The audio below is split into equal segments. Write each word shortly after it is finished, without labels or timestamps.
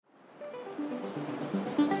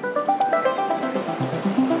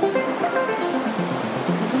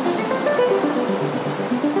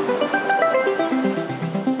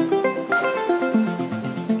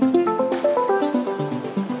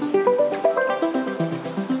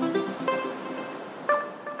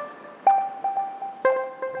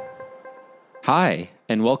Hi,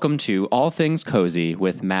 and welcome to All Things Cozy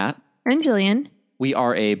with Matt and Jillian. We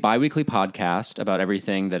are a bi-weekly podcast about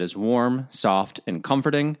everything that is warm, soft, and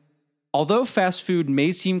comforting. Although fast food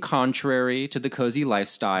may seem contrary to the cozy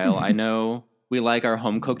lifestyle, I know we like our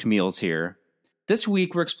home-cooked meals here. This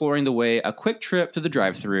week, we're exploring the way a quick trip to the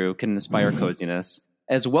drive-thru can inspire coziness,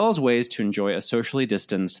 as well as ways to enjoy a socially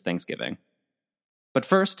distanced Thanksgiving. But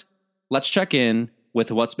first, let's check in with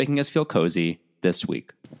what's making us feel cozy this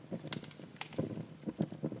week.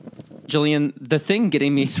 Jillian, the thing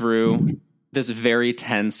getting me through this very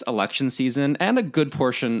tense election season and a good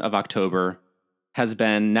portion of October has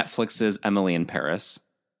been Netflix's Emily in Paris.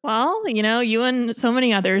 Well, you and so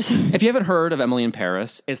many others. If you haven't heard of Emily in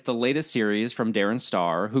Paris, it's the latest series from Darren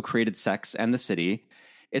Star, who created Sex and the City.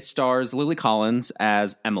 It stars Lily Collins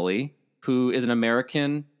as Emily, who is an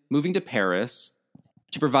American moving to Paris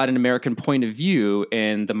to provide an American point of view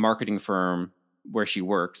in the marketing firm where she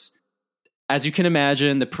works. As you can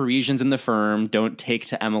imagine, the Parisians in the firm don't take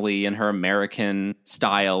to Emily and her American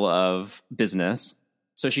style of business.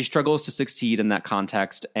 So she struggles to succeed in that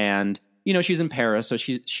context. And, she's in Paris, so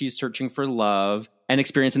she's searching for love and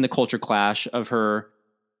experiencing the culture clash of her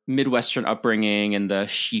Midwestern upbringing and the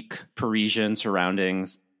chic Parisian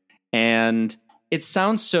surroundings. And it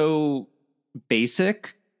sounds so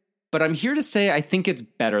basic, but I'm here to say I think it's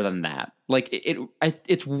better than that. Like,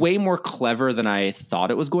 it's way more clever than I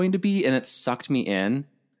thought it was going to be, and it sucked me in.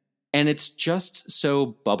 And it's just so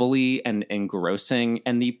bubbly and engrossing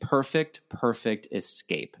and the perfect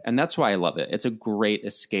escape. And that's why I love it. It's a great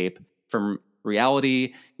escape from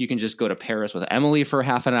reality. You can just go to Paris with Emily for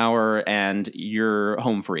half an hour and you're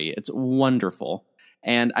home free. It's wonderful.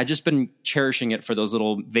 And I've just been cherishing it for those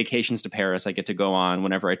little vacations to Paris I get to go on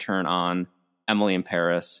whenever I turn on Emily in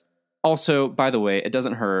Paris. Also, by the way, it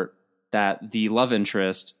doesn't hurt that the love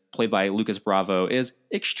interest, played by Lucas Bravo, is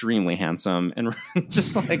extremely handsome and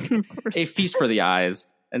just like a feast for the eyes.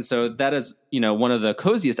 And so that is, one of the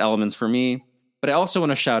coziest elements for me. But I also want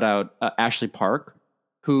to shout out Ashley Park,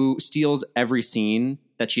 who steals every scene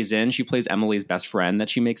that she's in. She plays Emily's best friend that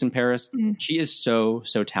she makes in Paris. She is so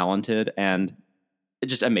talented and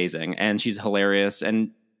just amazing. And she's hilarious.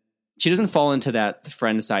 And she doesn't fall into that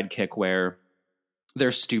friend sidekick where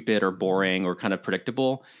they're stupid or boring or kind of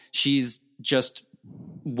predictable. She's just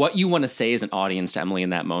what you want to say as an audience to Emily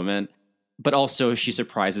in that moment, but also she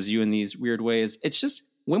surprises you in these weird ways. It's just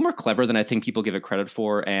way more clever than I think people give it credit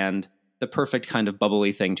for, and the perfect kind of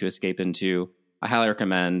bubbly thing to escape into. I highly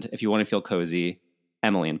recommend, if you want to feel cozy,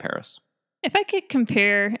 Emily in Paris. If I could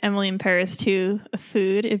compare Emily in Paris to a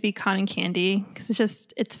food, it'd be cotton candy, because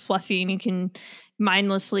it's fluffy and you can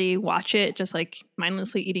mindlessly watch it, just like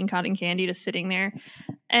mindlessly eating cotton candy, just sitting there.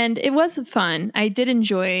 And it was fun. I did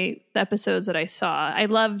enjoy the episodes that I saw. I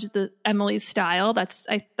loved the Emily's style.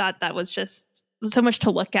 I thought that was just so much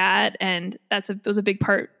to look at, and it was a big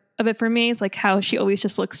part of it for me. It's like how she always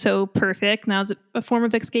just looks so perfect. And that was a form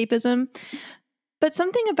of escapism. But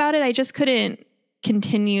something about it, I just couldn't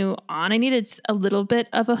continue on. I needed a little bit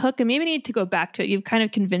of a hook, and maybe I need to go back to it. You've kind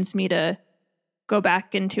of convinced me to go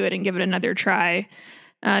back into it and give it another try.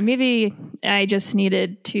 Maybe I just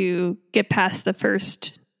needed to get past the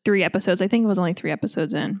first 3 episodes. I think it was only 3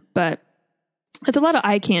 episodes in, but it's a lot of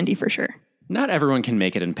eye candy for sure. Not everyone can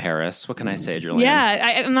make it in Paris. What can I say, Julian?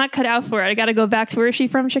 Yeah, I'm not cut out for it. I got to go back to, where is she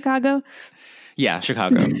from? Chicago? Yeah,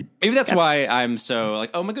 Chicago. Maybe that's why I'm so like,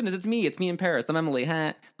 oh my goodness, it's me in Paris. I'm Emily.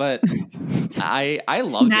 But I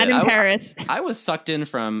loved Not it. in Paris. I was sucked in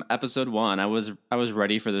from episode 1. I was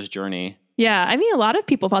ready for this journey. Yeah, I mean, a lot of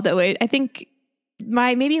people felt that way. I think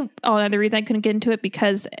another reason I couldn't get into it,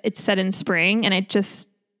 because it's set in spring, and it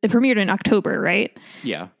premiered in October, right?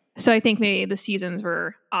 Yeah. So I think maybe the seasons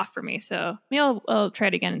were off for me. So maybe I'll try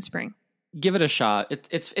it again in spring. Give it a shot.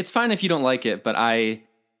 It's fine if you don't like it, but I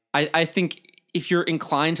think if you're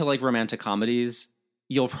inclined to like romantic comedies,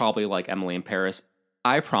 you'll probably like Emily in Paris.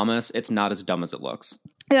 I promise it's not as dumb as it looks.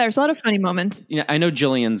 Yeah, there's a lot of funny moments. I know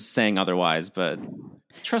Jillian's saying otherwise, but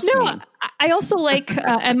trust me. I also like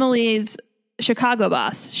Emily's Chicago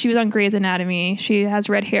boss. She was on Grey's Anatomy. She has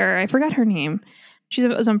red hair. I forgot her name. She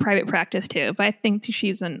was on Private Practice too, but I think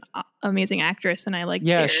she's an amazing actress, and I like.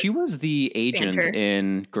 Yeah, she was the agent banter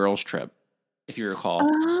in Girls Trip, if you recall.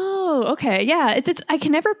 Oh, okay, yeah. It's I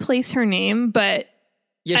can never place her name, but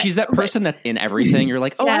yeah, she's that person that's in everything. You're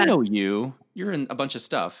like, oh, yeah. I know you. You're in a bunch of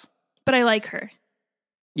stuff. But I like her.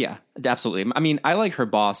 Yeah, absolutely. I mean, I like her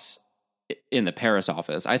boss in the Paris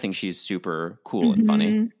office. I think she's super cool and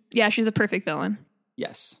funny. Yeah, she's a perfect villain.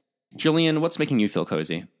 Yes. Jillian, what's making you feel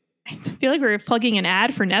cozy? I feel like we're plugging an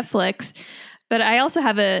ad for Netflix. But I also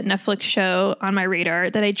have a Netflix show on my radar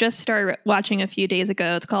that I just started watching a few days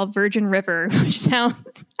ago. It's called Virgin River, which sounds,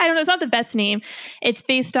 I don't know, it's not the best name. It's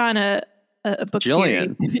based on a book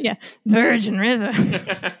Jillian. series. Yeah, Virgin River.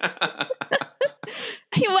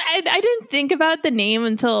 I didn't think about the name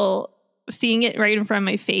until seeing it right in front of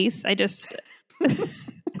my face. I just...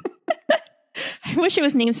 I wish it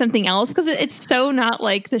was named something else because it's so not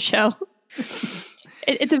like the show.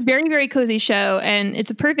 It's a very, very cozy show, and it's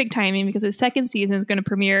a perfect timing because the second season is going to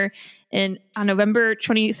premiere on November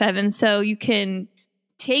 27th. So you can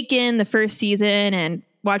take in the first season and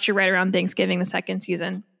watch it right around Thanksgiving, the second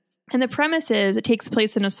season. And the premise is it takes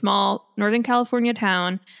place in a small Northern California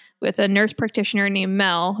town with a nurse practitioner named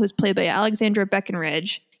Mel, who's played by Alexandra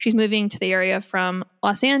Beckenridge. She's moving to the area from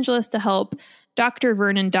Los Angeles to help Dr.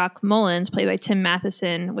 Vernon Doc Mullins, played by Tim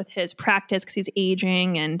Matheson, with his practice because he's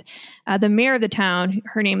aging. And the mayor of the town,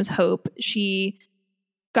 her name is Hope, she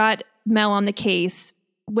got Mel on the case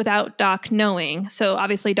without Doc knowing. So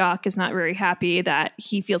obviously Doc is not very happy that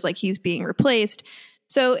he feels like he's being replaced.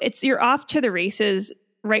 So you're off to the races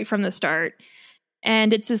right from the start.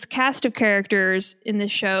 And it's this cast of characters in the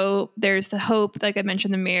show. There's the Hope, like I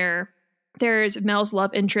mentioned, the mayor. There's Mel's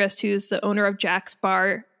love interest, who's the owner of Jack's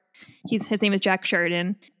Bar. His name is Jack Sheridan.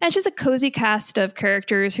 And it's just a cozy cast of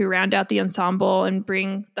characters who round out the ensemble and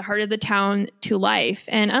bring the heart of the town to life.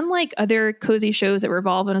 And unlike other cozy shows that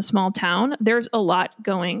revolve in a small town, there's a lot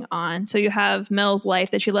going on. So you have Mel's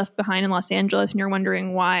life that she left behind in Los Angeles, and you're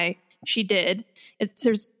wondering why she did.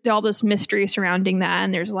 There's all this mystery surrounding that,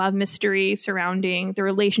 and there's a lot of mystery surrounding the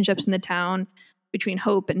relationships in the town between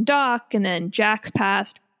Hope and Doc, and then Jack's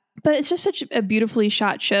past. But it's just such a beautifully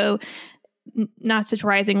shot show. Not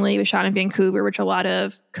surprisingly, it was shot in Vancouver, which a lot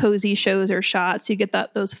of cozy shows are shot. So you get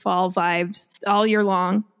those fall vibes all year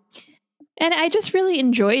long. And I just really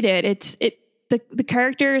enjoyed it. The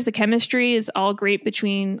characters, the chemistry is all great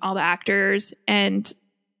between all the actors. And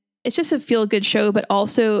it's just a feel-good show, but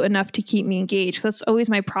also enough to keep me engaged. That's always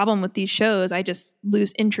my problem with these shows. I just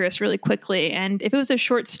lose interest really quickly. And if it was a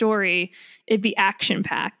short story, it'd be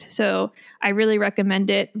action-packed. So I really recommend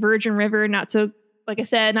it. Virgin River, like I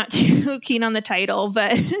said, not too keen on the title,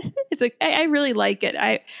 but I really like it.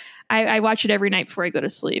 I watch it every night before I go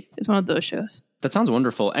to sleep. It's one of those shows. That sounds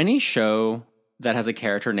wonderful. Any show that has a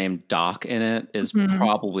character named Doc in it is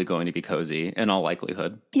probably going to be cozy in all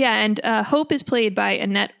likelihood. Yeah, and Hope is played by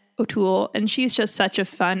Annette O'Toole, and she's just such a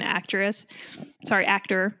fun actor.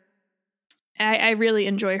 I really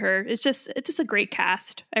enjoy her. It's just a great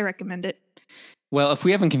cast. I recommend it. Well, if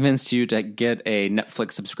we haven't convinced you to get a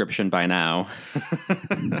Netflix subscription by now,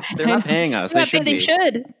 they're not paying us. They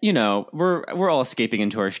should. You know, we're all escaping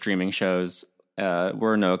into our streaming shows.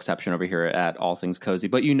 We're no exception over here at All Things Cozy.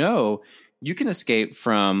 But you know, you can escape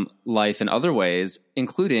from life in other ways,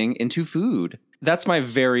 including into food. That's my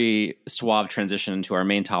very suave transition to our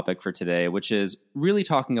main topic for today, which is really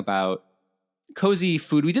talking about cozy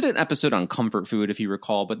food. We did an episode on comfort food, if you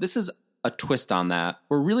recall, but this is a twist on that.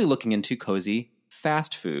 We're really looking into cozy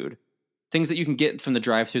fast food, things that you can get from the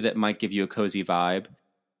drive-thru that might give you a cozy vibe.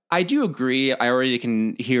 I do agree. I already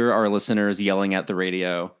can hear our listeners yelling at the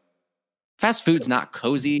radio. Fast food's not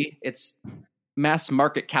cozy. It's mass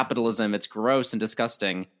market capitalism. It's gross and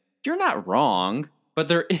disgusting. You're not wrong, but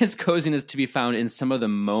there is coziness to be found in some of the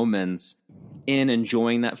moments in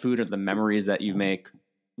enjoying that food or the memories that you make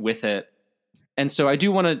with it. And so I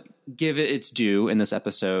do want to give it its due in this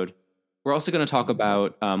episode. We're also going to talk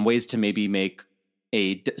about ways to maybe make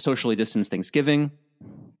a socially distanced Thanksgiving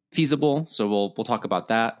feasible. So we'll talk about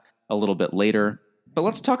that a little bit later. But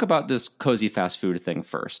let's talk about this cozy fast food thing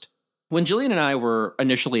first. When Jillian and I were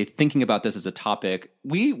initially thinking about this as a topic,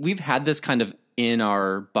 we've had this kind of in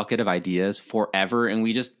our bucket of ideas forever, and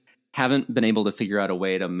we just haven't been able to figure out a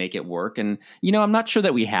way to make it work. And, you know, I'm not sure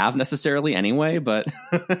that we have necessarily anyway, but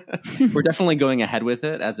we're definitely going ahead with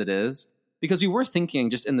it as it is. Because we were thinking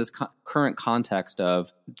just in this current context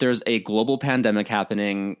of there's a global pandemic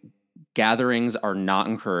happening, gatherings are not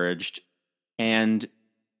encouraged, and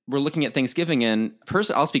we're looking at Thanksgiving, and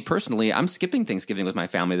I'll speak personally, I'm skipping Thanksgiving with my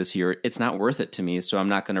family this year. It's not worth it to me, so I'm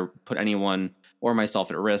not going to put anyone or myself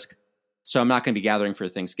at risk. So I'm not going to be gathering for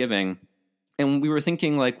Thanksgiving. And we were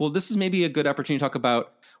thinking like, well, this is maybe a good opportunity to talk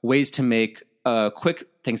about ways to make a quick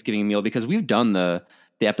Thanksgiving meal, because we've done the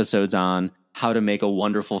episodes on how to make a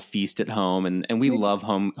wonderful feast at home. And we love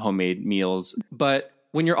homemade meals. But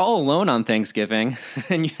when you're all alone on Thanksgiving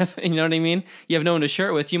and you know what I mean? You have no one to share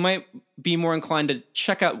it with, you might be more inclined to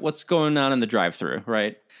check out what's going on in the drive-thru,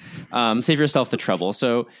 right? Save yourself the trouble.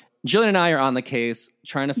 So Jillian and I are on the case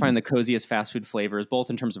trying to find the coziest fast food flavors, both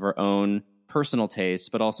in terms of our own personal tastes,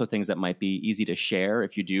 but also things that might be easy to share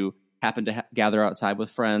if you do happened to gather outside with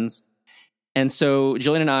friends. And so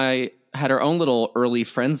Jillian and I had our own little early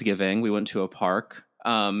Friendsgiving. We went to a park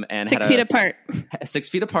and 6 feet apart. 6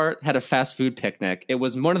 feet apart, had a fast food picnic. It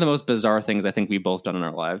was one of the most bizarre things I think we've both done in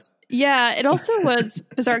our lives. Yeah, it also was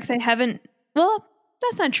bizarre because well,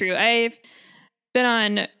 that's not true. I've been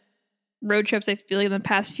on road trips, I feel like, in the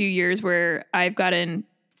past few years where I've gotten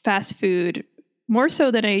fast food more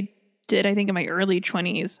so than I did, I think, in my early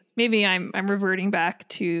 20s. Maybe I'm reverting back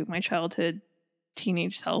to my childhood,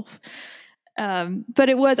 teenage self. But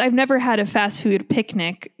I've never had a fast food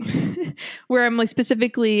picnic where I'm like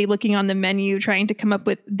specifically looking on the menu, trying to come up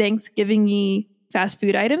with Thanksgiving-y fast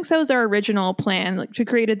food items. That was our original plan, like to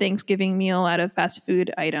create a Thanksgiving meal out of fast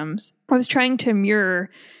food items. I was trying to mirror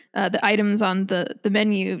the items on the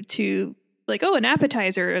menu to like, an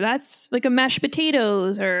appetizer, that's like a mashed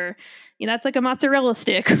potatoes, or that's like a mozzarella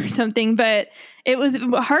stick or something. But it was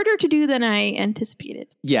harder to do than I anticipated.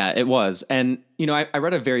 Yeah, it was. And, I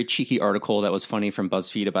read a very cheeky article that was funny from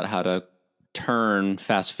BuzzFeed about how to turn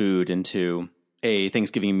fast food into a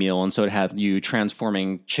Thanksgiving meal. And so it had you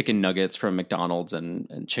transforming chicken nuggets from McDonald's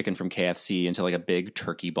and chicken from KFC into like a big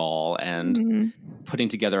turkey ball, and putting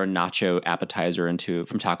together a nacho appetizer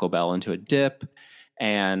from Taco Bell into a dip,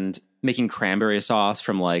 and making cranberry sauce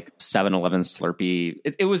from like 7-Eleven Slurpee.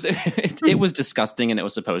 It was disgusting, and it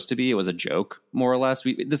was supposed to be. It was a joke, more or less.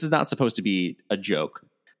 This is not supposed to be a joke.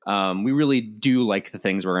 We really do like the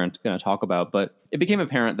things we're going to talk about, but it became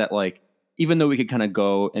apparent that like, even though we could kind of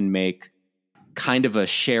go and make kind of a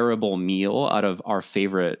shareable meal out of our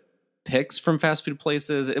favorite picks from fast food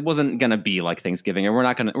places, it wasn't going to be like Thanksgiving, and we're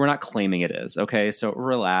not claiming it is. Okay. So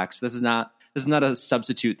relax. This is not a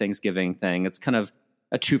substitute Thanksgiving thing. It's kind of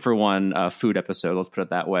a 2-for-1 food episode. Let's put it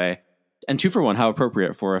that way. And 2-for-1, how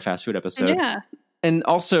appropriate for a fast food episode. Yeah. And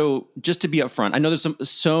also, just to be upfront, I know there's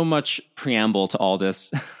so much preamble to all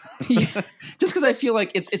this, just because I feel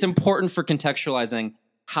like it's important for contextualizing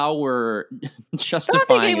how we're justifying. I don't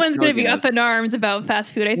think anyone's going to be up in arms about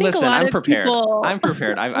fast food. I think Listen, a lot I'm of prepared. people. I'm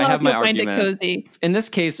prepared. I have my find argument. it cozy. In this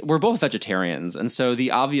case, we're both vegetarians, and so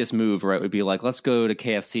the obvious move, right, would be like, let's go to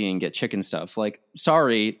KFC and get chicken stuff. Like,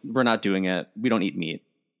 sorry, we're not doing it. We don't eat meat.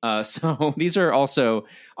 So these are also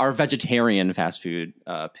our vegetarian fast food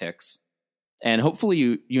picks. And hopefully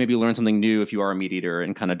you maybe learn something new if you are a meat eater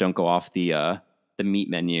and kind of don't go off the meat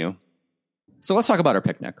menu. So let's talk about our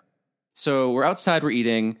picnic. So we're outside, we're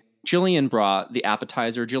eating. Jillian brought the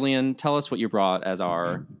appetizer. Jillian, tell us what you brought as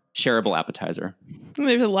our shareable appetizer.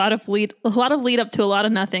 There's a lot of lead up to a lot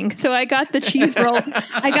of nothing. So I got the cheese roll.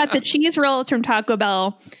 I got the cheese rolls from Taco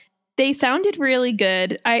Bell. They sounded really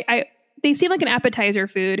good. They seem like an appetizer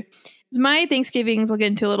food. My Thanksgivings, we'll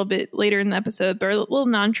get into a little bit later in the episode, but are a little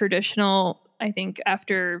non-traditional. I think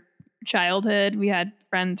after childhood, we had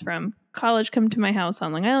friends from college come to my house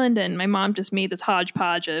on Long Island, and my mom just made this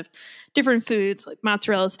hodgepodge of different foods like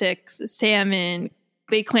mozzarella sticks, salmon,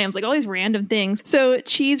 baked clams, like all these random things. So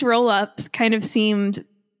cheese roll-ups kind of seemed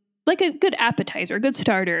like a good appetizer, a good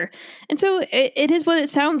starter. And so it is what it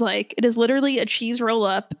sounds like. It is literally a cheese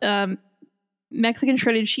roll-up, Mexican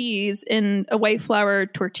shredded cheese in a white flour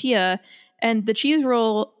tortilla. And the cheese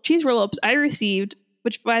roll-ups I received,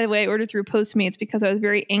 which, by the way, I ordered through Postmates because I was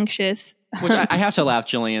very anxious. Which I have to laugh,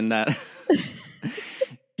 Jillian, that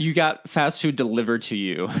you got fast food delivered to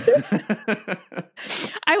you.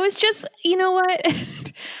 I was just, you know what?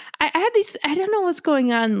 I had these, I don't know what's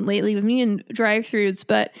going on lately with me and drive-thrus,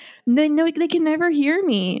 but they can never hear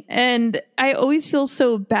me. And I always feel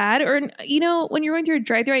so bad. Or, when you're going through a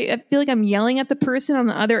drive-thru, I feel like I'm yelling at the person on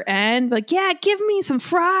the other end, like, yeah, give me some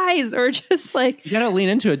fries, or just like, you gotta lean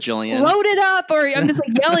into it, Jillian. Load it up, or I'm just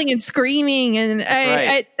like yelling and screaming, and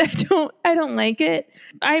Right. I don't like it.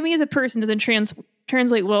 Me as a person doesn't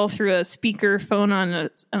translate well through a speaker phone on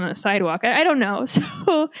a sidewalk. I don't know.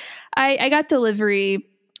 So I got delivery.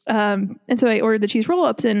 And so I ordered the cheese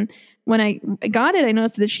roll-ups, and when I got it, I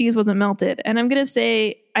noticed that the cheese wasn't melted. And I'm going to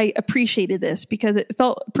say I appreciated this because it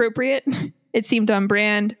felt appropriate. It seemed on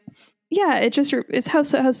brand. Yeah, it's how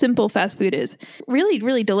simple fast food is. Really,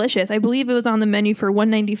 really delicious. I believe it was on the menu for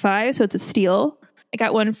 $1.95, so it's a steal. I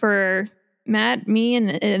got one for Matt, me,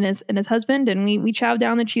 and his husband, and we chowed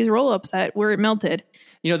down the cheese roll-ups that were melted.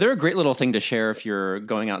 They're a great little thing to share if you're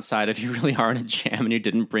going outside, if you really are in a jam and you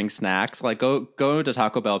didn't bring snacks. Like go to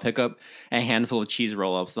Taco Bell, pick up a handful of cheese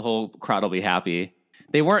roll-ups. The whole crowd will be happy.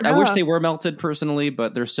 They weren't. I wish they were melted personally,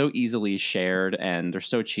 but they're so easily shared and they're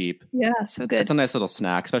so cheap. Yeah, so good. It's a nice little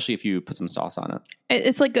snack, especially if you put some sauce on it.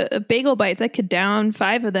 It's like a bagel bites. I could down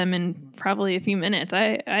 5 of them in probably a few minutes.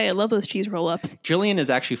 I love those cheese roll-ups. Jillian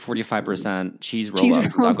is actually 45% cheese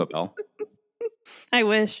roll-up from Taco Bell. I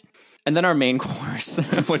wish. And then our main course,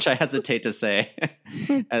 which I hesitate to say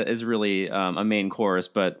is really a main course,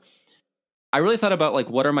 but I really thought about like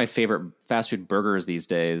what are my favorite fast food burgers these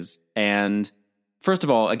days. And first of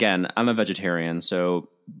all, again, I'm a vegetarian, so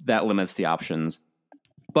that limits the options.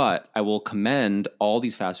 But I will commend all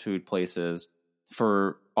these fast food places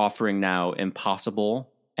for offering now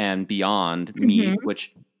Impossible and Beyond Meat,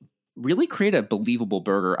 which really create a believable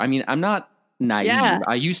burger. I mean, I'm not naive. Yeah.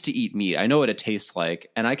 I used to eat meat. I know what it tastes like.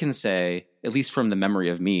 And I can say, at least from The Memory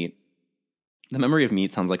of Meat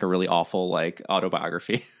sounds like a really awful like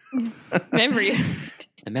autobiography. Memory.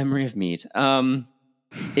 The Memory of Meat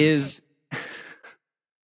is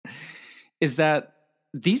that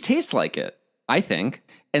these taste like it, I think.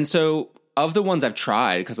 And so of the ones I've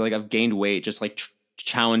tried, because like I've gained weight just like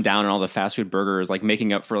chowing down on all the fast food burgers, like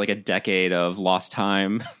making up for like a decade of lost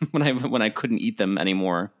time when I couldn't eat them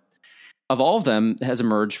anymore. Of all of them has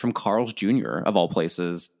emerged from Carl's Jr. of all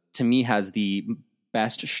places, to me has the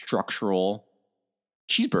best structural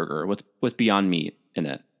cheeseburger with Beyond Meat in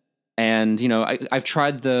it. And, you know, I've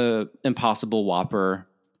tried the Impossible Whopper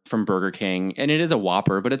from Burger King, and it is a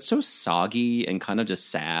Whopper, but it's so soggy and kind of just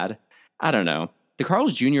sad. I don't know. The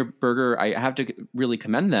Carl's Jr. burger, I have to really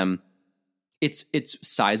commend them. It's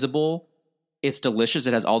sizable. It's delicious.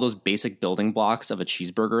 It has all those basic building blocks of a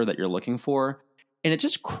cheeseburger that you're looking for. And it's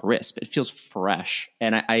just crisp. It feels fresh.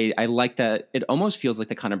 And I like that. It almost feels like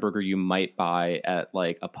the kind of burger you might buy at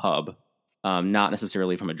like a pub, not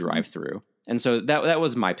necessarily from a drive-through. And so that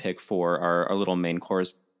was my pick for our little main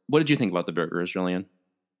course. What did you think about the burgers, Jillian?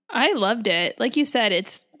 I loved it. Like you said,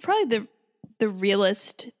 it's probably the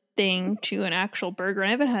realest thing to an actual burger.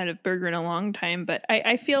 I haven't had a burger in a long time, but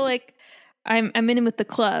I feel like I'm in with the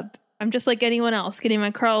club. I'm just like anyone else getting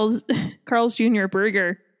my Carl's Jr.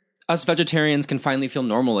 burger. Us vegetarians can finally feel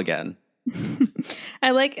normal again.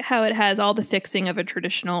 I like how it has all the fixing of a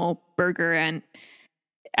traditional burger, and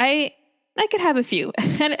I could have a few.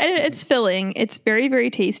 And it's filling. It's very, very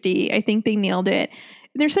tasty. I think they nailed it.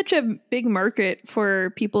 There's such a big market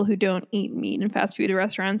for people who don't eat meat in fast food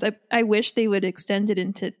restaurants. I wish they would extend it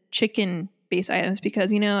into chicken-based items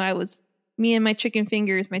because, you know, me and my chicken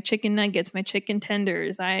fingers, my chicken nuggets, my chicken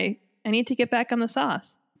tenders. I need to get back on the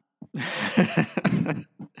sauce.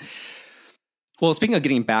 Well, speaking of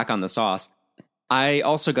getting back on the sauce, I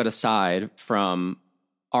also got a side from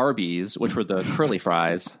Arby's, which were the curly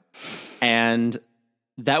fries. And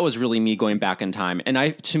that was really me going back in time.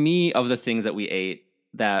 And to me, of the things that we ate,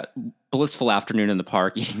 that blissful afternoon in the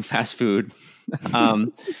park eating fast food,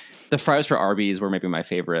 the fries for Arby's were maybe my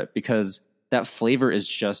favorite because that flavor is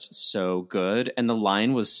just so good. And the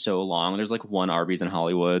line was so long. There's like one Arby's in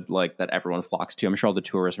Hollywood, like that everyone flocks to. I'm sure all the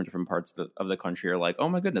tourists from different parts of the country are like, oh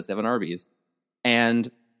my goodness, they have an Arby's. And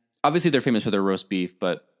obviously they're famous for their roast beef,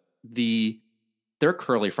 but their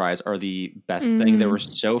curly fries are the best thing. They were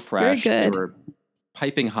so fresh. They were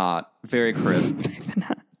piping hot, very crisp.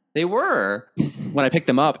 They were when I picked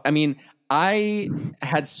them up. I mean, I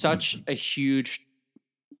had such a huge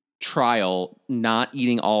trial not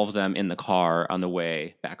eating all of them in the car on the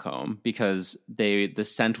way back home because the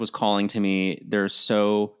scent was calling to me. They're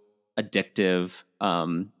so addictive.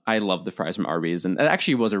 I love the fries from Arby's, and it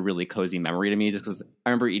actually was a really cozy memory to me just because I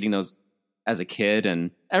remember eating those as a kid.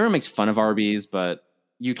 And everyone makes fun of Arby's, but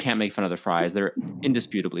you can't make fun of the fries. They're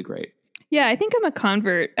indisputably great. Yeah, I think I'm a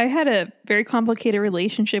convert. I had a very complicated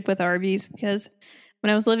relationship with Arby's because when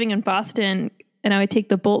I was living in Boston and I would take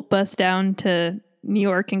the Bolt bus down to New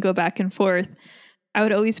York and go back and forth, I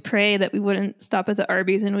would always pray that we wouldn't stop at the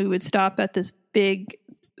Arby's and we would stop at this big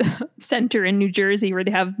center in New Jersey where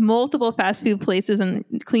they have multiple fast food places and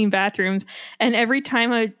clean bathrooms. And every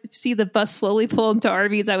time I would see the bus slowly pull into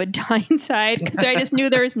Arby's, I would die inside because I just knew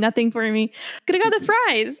there was nothing for me. Could have got the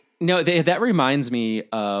fries. No, that reminds me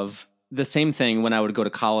of the same thing when I would go to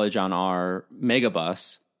college on our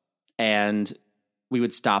megabus and we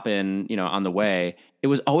would stop in, on the way. It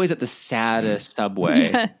was always at the saddest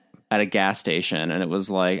Subway at a gas station. And it was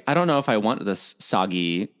like, I don't know if I want this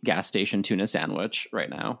soggy gas station tuna sandwich right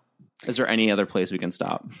now. Is there any other place we can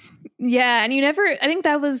stop? Yeah. And I think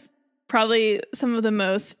that was probably some of the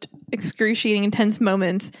most excruciating, intense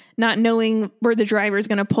moments, not knowing where the driver is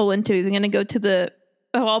going to pull into. Is he going to go to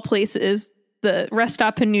of all places, the rest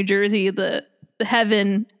stop in New Jersey, the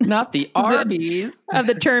heaven, not the Arby's of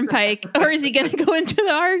the turnpike, or is he going to go into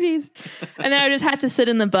the Arby's? And then I just had to sit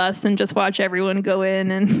in the bus and just watch everyone go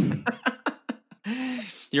in and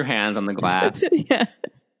your hands on the glass. Yeah.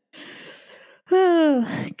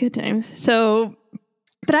 Oh, good times. So,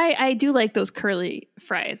 but I do like those curly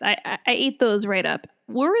fries. I ate those right up.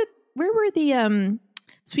 Where were the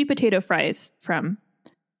sweet potato fries from?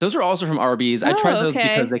 Those are also from Arby's. I tried those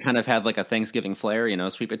okay. because they kind of had like a Thanksgiving flair,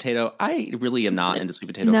 sweet potato. I really am not into sweet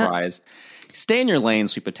potato fries. Stay in your lane,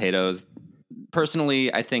 sweet potatoes.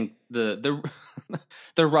 Personally, I think the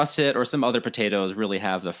the russet or some other potatoes really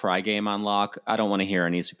have the fry game on lock. I don't want to hear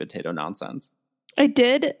any sweet potato nonsense. I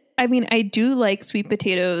do like sweet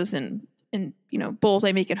potatoes and bowls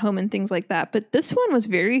I make at home and things like that. But this one was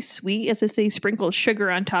very sweet, as if they sprinkled sugar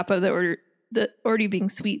on top of the already being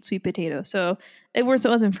sweet potato. So it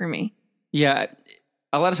wasn't for me. Yeah.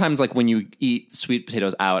 A lot of times, like when you eat sweet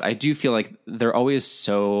potatoes out, I do feel like they're always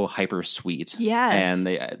so hyper sweet. Yes. And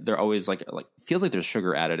they're always like feels like there's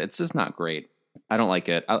sugar added. It's just not great. I don't like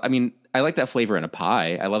it. I mean, I like that flavor in a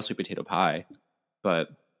pie. I love sweet potato pie, but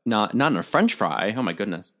not in a French fry. Oh my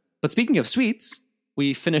goodness. But speaking of sweets,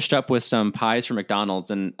 we finished up with some pies from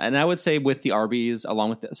McDonald's, and I would say with the Arby's, along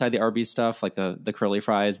with the Arby's stuff, like the curly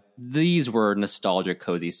fries, these were nostalgic,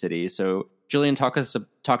 cozy city. So Jillian, talk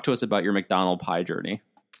to us about your McDonald pie journey.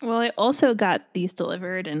 Well, I also got these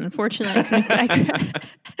delivered, and unfortunately,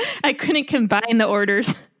 I couldn't combine the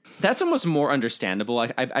orders. That's almost more understandable.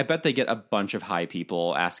 I bet they get a bunch of high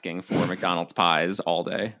people asking for McDonald's pies all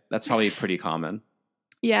day. That's probably pretty common.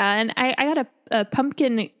 Yeah, and I got a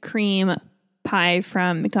pumpkin cream pie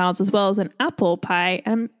from McDonald's as well as an apple pie.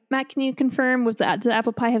 Matt, can you confirm, did the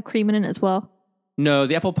apple pie have cream in it as well? No,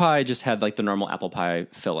 the apple pie just had like the normal apple pie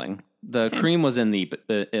filling. The cream was in the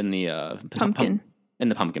pumpkin. In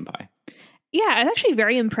the pumpkin pie. Yeah, I was actually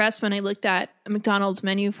very impressed when I looked at a McDonald's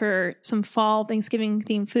menu for some fall Thanksgiving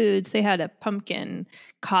themed foods. They had a pumpkin,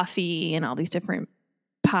 coffee, and all these different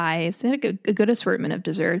pies. They had a good assortment of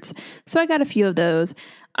desserts. So I got a few of those.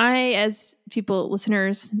 As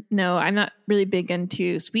listeners know, I'm not really big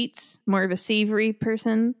into sweets, more of a savory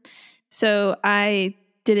person. So I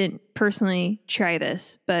didn't personally try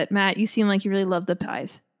this. But Matt, you seem like you really love the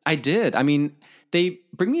pies. I did. I mean, they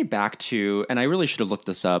bring me back to, and I really should have looked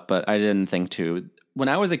this up, but I didn't think to. When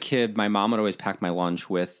I was a kid, my mom would always pack my lunch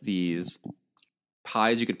with these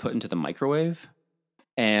pies you could put into the microwave.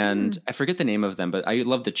 And I forget the name of them, but I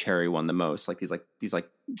love the cherry one the most. Like these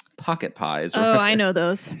pocket pies. Oh, I know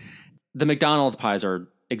those. The McDonald's pies are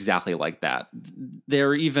exactly like that.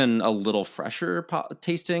 They're even a little fresher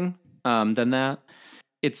tasting than that.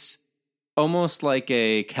 It's almost like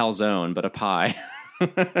a calzone, but a pie.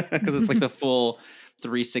 Because it's like the full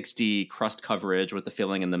 360 crust coverage with the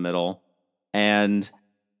filling in the middle. And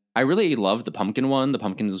I really love the pumpkin one. The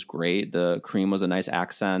pumpkin was great. The cream was a nice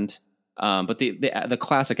accent. But the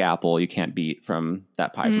classic apple you can't beat from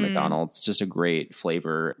that pie from McDonald's. Just a great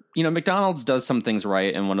flavor. McDonald's does some things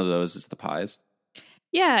right, and one of those is the pies.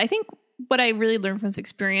 Yeah, I think what I really learned from this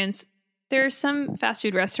experience, there are some fast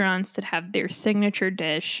food restaurants that have their signature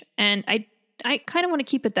dish, and I kind of want to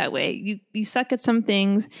keep it that way. You suck at some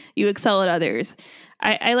things, you excel at others.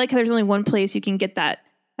 I like how there's only one place you can get that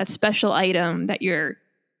special item that you're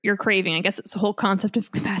craving. I guess it's the whole concept of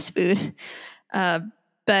fast food.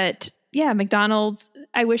 But yeah, McDonald's,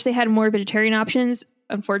 I wish they had more vegetarian options.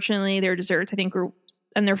 Unfortunately, their desserts, I think,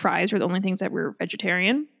 and their fries were the only things that were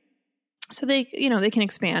vegetarian. So they can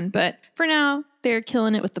expand. But for now, they're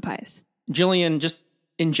killing it with the pies. Jillian, just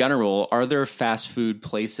in general, are there fast food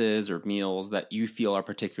places or meals that you feel are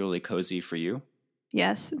particularly cozy for you?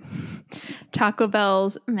 Yes. Taco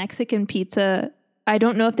Bell's Mexican pizza. I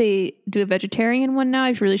don't know if they do a vegetarian one now.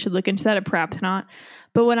 I really should look into that, or perhaps not.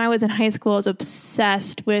 But when I was in high school, I was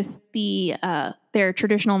obsessed with their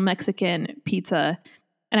traditional Mexican pizza.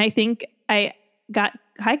 And I think I got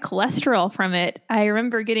high cholesterol from it. I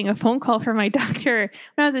remember getting a phone call from my doctor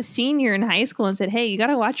when I was a senior in high school and said, "Hey, you got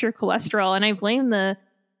to watch your cholesterol." And I blame the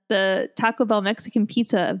Taco Bell Mexican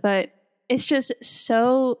pizza, but it's just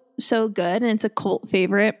so good, and it's a cult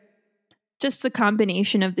favorite. Just the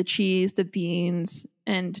combination of the cheese, the beans,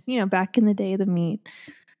 and back in the day, the meat.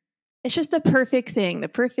 It's just the perfect thing, the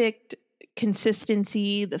perfect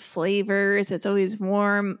consistency, the flavors. It's always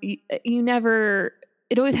warm. It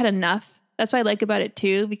always had enough. That's what I like about it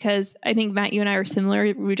too, because I think Matt, you and I are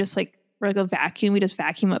similar. We're like a vacuum. We just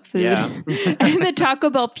vacuum up food. Yeah. And the Taco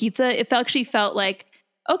Bell pizza, it actually felt like,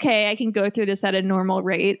 okay, I can go through this at a normal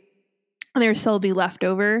rate, and there'll still be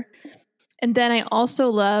leftover. And then I also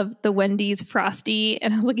love the Wendy's Frosty,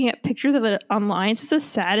 and I was looking at pictures of it online. It's just the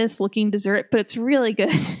saddest looking dessert, but it's really good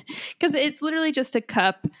because it's literally just a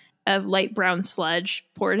cup of light brown sludge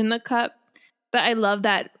poured in the cup. But I love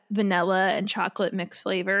that vanilla and chocolate mixed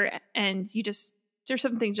flavor, and there's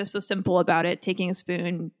something just so simple about it. Taking a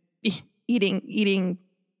spoon, eating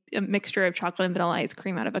a mixture of chocolate and vanilla ice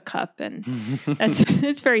cream out of a cup, and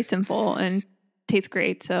it's very simple and tastes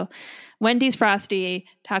great. So Wendy's Frosty,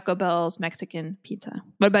 Taco Bell's Mexican pizza.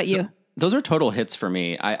 What about you? Those are total hits for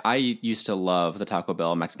me. I used to love the Taco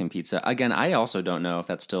Bell Mexican pizza. Again, I also don't know if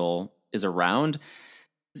that still is around.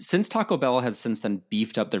 Since Taco Bell has since then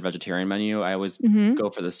beefed up their vegetarian menu, I always go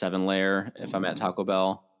for the 7-layer if I'm at Taco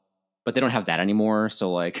Bell. But they don't have that anymore.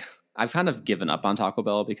 So like I've kind of given up on Taco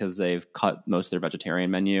Bell because they've cut most of their vegetarian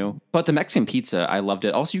menu. But the Mexican pizza, I loved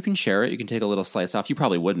it. Also, you can share it. You can take a little slice off. You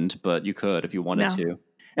probably wouldn't, but you could if you wanted to.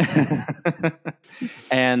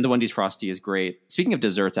 And the Wendy's Frosty is great. Speaking of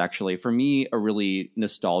desserts, actually, for me, a really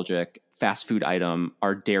nostalgic fast food item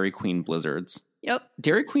are Dairy Queen Blizzards. Yep.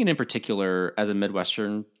 Dairy Queen in particular, as a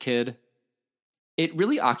Midwestern kid, it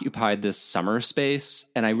really occupied this summer space,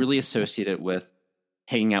 and I really associate it with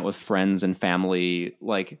hanging out with friends and family,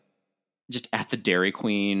 like just at the Dairy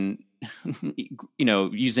Queen,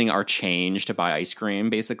 using our change to buy ice cream,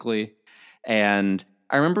 basically. And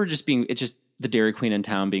I remember the Dairy Queen in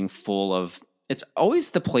town being full of, it's always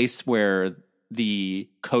the place where the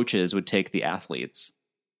coaches would take the athletes.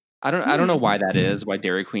 I don't know why that is, why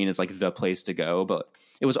Dairy Queen is like the place to go, but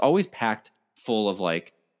it was always packed full of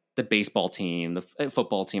like the baseball team, the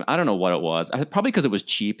football team. I don't know what it was. Probably because it was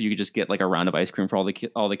cheap. You could just get like a round of ice cream for all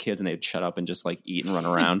the kids, and they'd shut up and just like eat and run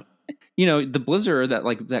around. The Blizzard,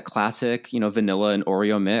 that classic, vanilla and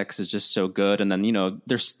Oreo mix is just so good. And then,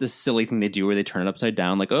 there's this silly thing they do where they turn it upside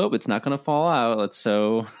down, like, oh, it's not going to fall out. It's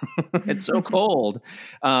so cold.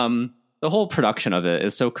 The whole production of it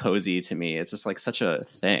is so cozy to me. It's just like such a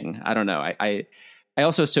thing. I don't know. I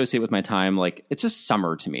also associate with my time, like it's just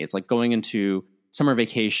summer to me. It's like going into summer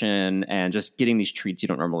vacation and just getting these treats you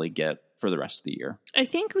don't normally get for the rest of the year. I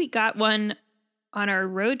think we got one on our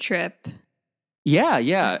road trip.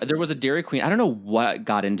 Yeah. There was a Dairy Queen. I don't know what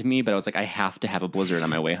got into me, but I was like, I have to have a Blizzard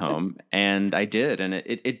on my way home. And I did. And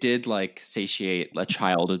it did like satiate a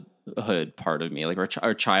childhood part of me, like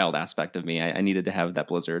or child aspect of me. I needed to have that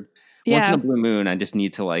Blizzard. Once in a blue moon, I just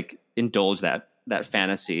need to like indulge that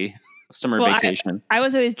fantasy of summer vacation. I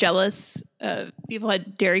was always jealous people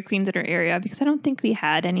had Dairy Queens in our area because I don't think we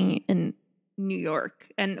had any in New York.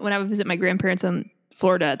 And when I would visit my grandparents in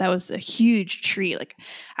Florida, that was a huge treat. Like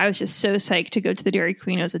I was just so psyched to go to the Dairy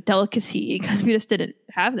Queen. It was a delicacy because we just didn't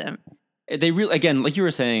have them. They really, again, like you were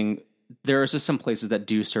saying, there are just some places that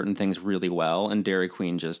do certain things really well, and Dairy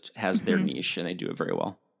Queen just has their niche and they do it very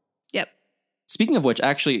well. Yep. Speaking of which,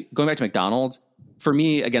 actually, going back to McDonald's, for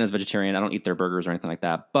me, again, as a vegetarian, I don't eat their burgers or anything like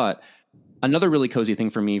that. But another really cozy thing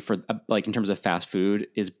for me for like in terms of fast food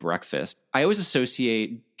is breakfast. I always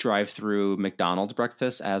associate drive-through McDonald's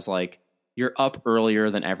breakfast as like you're up earlier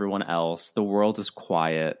than everyone else. The world is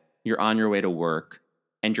quiet. You're on your way to work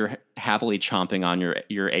and you're happily chomping on your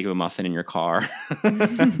Egg McMuffin in your car.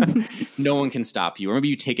 No one can stop you. Or maybe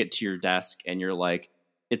you take it to your desk and you're like,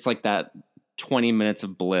 it's like that 20 minutes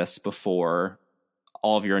of bliss before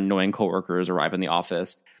all of your annoying coworkers arrive in the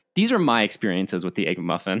office. These are my experiences with the Egg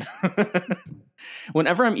McMuffin.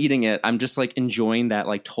 Whenever I'm eating it, I'm just like enjoying that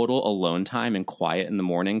like total alone time and quiet in the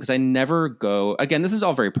morning. Cause I never go, again, this is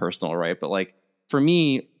all very personal, right? But like for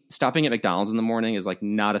me, stopping at McDonald's in the morning is like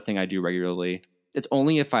not a thing I do regularly. It's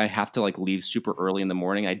only if I have to like leave super early in the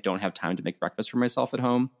morning, I don't have time to make breakfast for myself at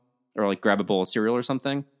home or like grab a bowl of cereal or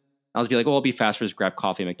something. I'll just be like, oh, I'll be faster, just grab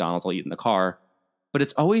coffee at McDonald's, I'll eat in the car. But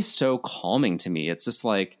it's always so calming to me. It's just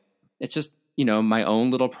like, my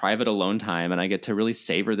own little private alone time, and I get to really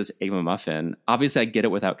savor this Egg McMuffin. Obviously, I get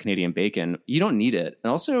it without Canadian bacon. You don't need it.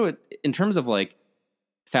 And also, in terms of like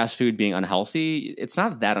fast food being unhealthy, it's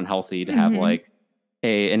not that unhealthy to have like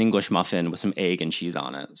an English muffin with some egg and cheese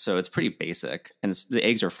on it. So it's pretty basic, and the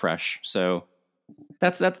eggs are fresh. So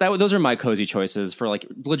those are my cozy choices for like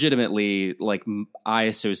legitimately, like I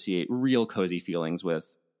associate real cozy feelings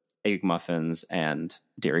with Egg muffins and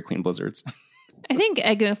Dairy Queen Blizzards. I think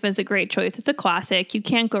Egg Muffin is a great choice. It's a classic. You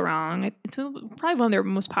can't go wrong. It's probably one of their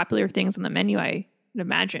most popular things on the menu, I would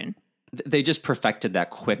imagine. They just perfected that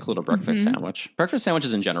quick little breakfast sandwich. Breakfast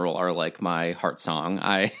sandwiches in general are like my heart song.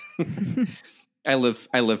 I live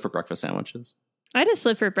for breakfast sandwiches. I just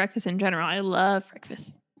live for breakfast in general. I love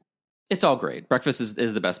breakfast. It's all great. Breakfast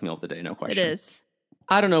is the best meal of the day, no question. It is.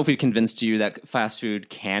 I don't know if we've convinced you that fast food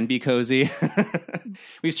can be cozy.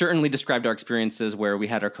 We've certainly described our experiences where we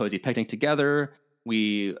had our cozy picnic together.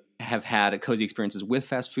 We have had cozy experiences with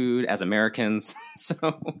fast food as Americans.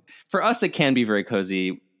 So for us, it can be very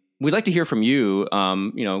cozy. We'd like to hear from you.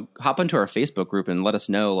 Hop onto our Facebook group and let us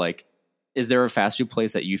know, like, is there a fast food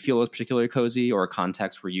place that you feel is particularly cozy, or a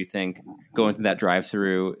context where you think going through that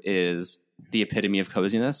drive-through is the epitome of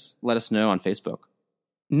coziness? Let us know on Facebook.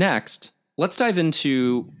 Next, let's dive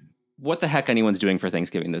into what the heck anyone's doing for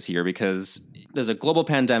Thanksgiving this year, because there's a global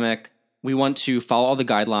pandemic. We want to follow all the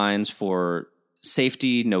guidelines for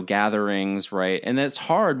safety, no gatherings, right? And it's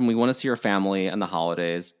hard when we want to see our family on the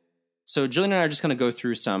holidays. So Jillian and I are just going to go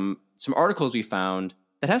through some articles we found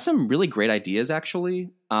that have some really great ideas, actually,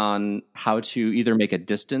 on how to either make a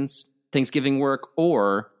distance Thanksgiving work,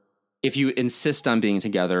 or if you insist on being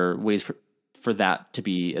together, ways for that to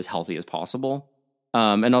be as healthy as possible.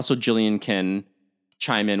 And also Jillian can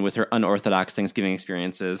chime in with her unorthodox Thanksgiving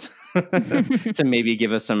experiences to maybe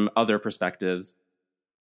give us some other perspectives.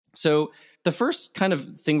 So the first kind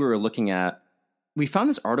of thing we were looking at, we found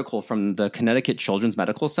this article from the Connecticut Children's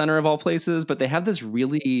Medical Center of all places, but they have this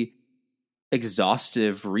really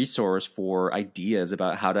exhaustive resource for ideas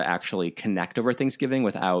about how to actually connect over Thanksgiving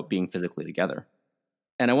without being physically together.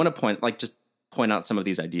 And I want to point out some of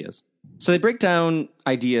these ideas. So they break down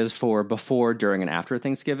ideas for before, during, and after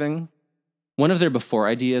Thanksgiving. One of their before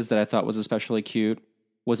ideas that I thought was especially cute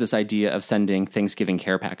was this idea of sending Thanksgiving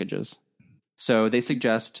care packages. So they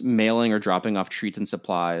suggest mailing or dropping off treats and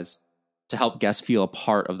supplies to help guests feel a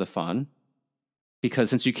part of the fun. Because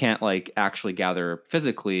since you can't actually gather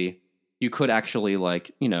physically, you could actually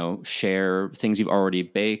share things you've already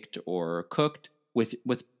baked or cooked with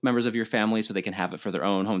members of your family so they can have it for their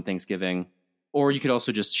own home Thanksgiving. Or you could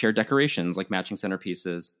also just share decorations like matching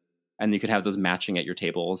centerpieces, and you could have those matching at your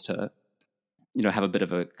tables to, have a bit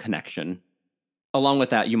of a connection. Along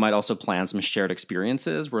with that, you might also plan some shared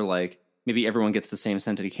experiences where maybe everyone gets the same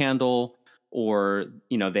scented candle, or,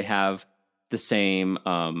 they have the same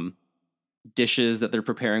dishes that they're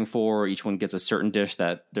preparing for. Each one gets a certain dish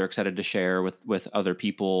that they're excited to share with other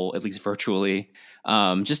people, at least virtually,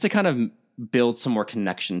 just to kind of build some more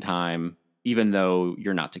connection time, even though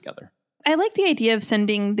you're not together. I like the idea of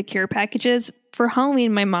sending the care packages. For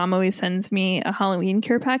Halloween, my mom always sends me a Halloween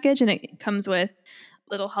care package, and it comes with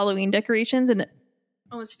little Halloween decorations, and it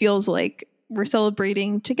almost feels like we're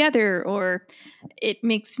celebrating together, or it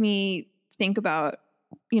makes me think about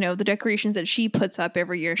the decorations that she puts up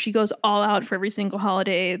every year. She goes all out for every single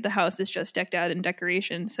holiday. The house is just decked out in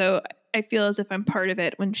decorations. So I feel as if I'm part of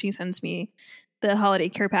it when she sends me the holiday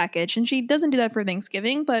care package. And she doesn't do that for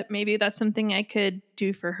Thanksgiving, but maybe that's something I could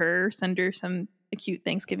do for her. Send her a cute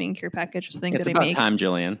Thanksgiving care package or something. It's about time,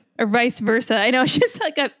 Jillian. Or vice versa. I know, she's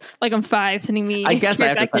I'm 5 sending me I guess I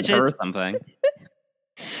have packages. To send her something.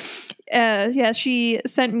 Yeah, she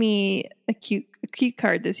sent me a cute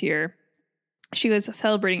card this year. She was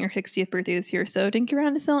celebrating her 60th birthday this year, so didn't get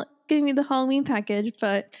around to giving me the Halloween package,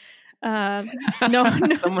 but no.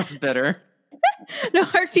 Someone's bitter. No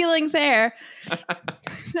hard feelings there.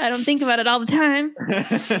 I don't think about it all the time.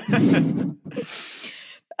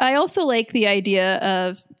 I also like the idea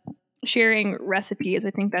of sharing recipes.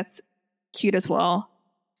 I think that's cute as well.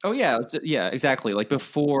 Oh, yeah. Yeah, exactly.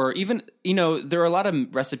 Before, even, there are a lot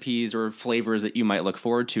of recipes or flavors that you might look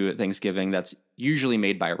forward to at Thanksgiving that's usually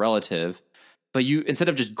made by a relative. But you, instead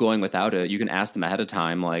of just going without it, you can ask them ahead of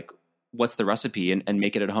time, what's the recipe, and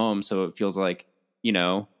make it at home. So it feels like,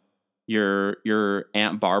 your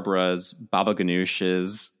Aunt Barbara's baba ganoush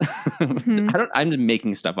is, I'm just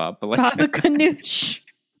making stuff up, but baba ganoush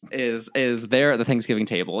is there at the Thanksgiving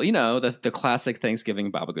table, the classic Thanksgiving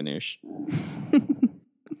baba ganoush.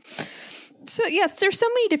 So yes, there's so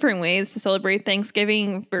many different ways to celebrate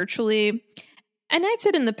Thanksgiving virtually. And I've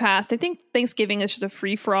said in the past, I think Thanksgiving is just a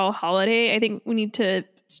free-for-all holiday. I think we need to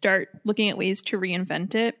start looking at ways to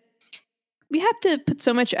reinvent it. We have to put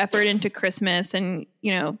so much effort into Christmas and,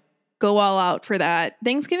 go all out for that.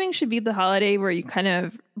 Thanksgiving should be the holiday where you kind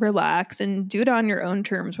of relax and do it on your own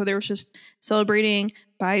terms, whether it's just celebrating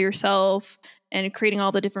by yourself and creating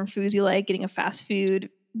all the different foods you like, getting a fast food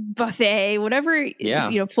buffet, whatever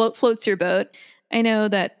floats your boat. I know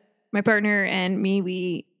that my partner and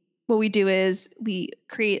me, what we do is we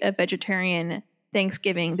create a vegetarian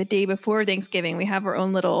Thanksgiving. The day before Thanksgiving, we have our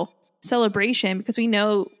own little celebration because we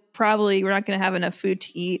know probably we're not going to have enough food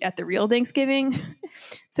to eat at the real Thanksgiving.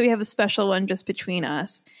 So we have a special one just between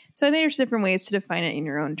us. So I think there's different ways to define it in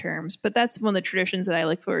your own terms. But that's one of the traditions that I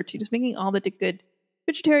look forward to, just making all the good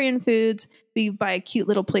vegetarian foods. We buy cute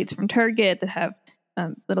little plates from Target that have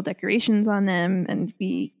little decorations on them, and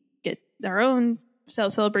we get our own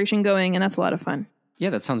celebration going, and that's a lot of fun. Yeah,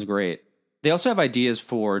 that sounds great. They also have ideas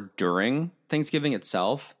for during Thanksgiving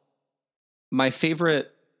itself. My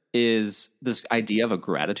favorite is this idea of a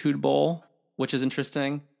gratitude bowl, which is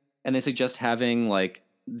interesting. And they suggest having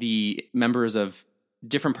the members of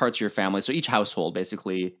different parts of your family. So each household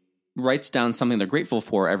basically writes down something they're grateful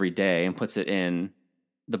for every day and puts it in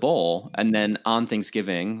the bowl. And then on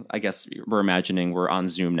Thanksgiving, I guess we're imagining we're on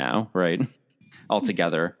Zoom now, right? All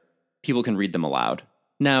together. People can read them aloud.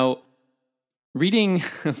 Now, reading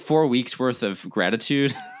 4 weeks worth of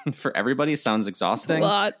gratitude for everybody sounds exhausting.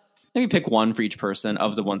 That's a lot. maybe pick one for each person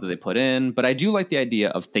of the ones that they put in. But I do like the idea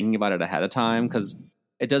of thinking about it ahead of time, because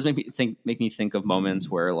it does make me think of moments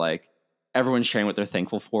where like everyone's sharing what they're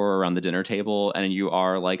thankful for around the dinner table, and you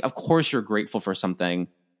are like, of course you're grateful for something,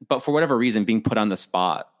 but for whatever reason, being put on the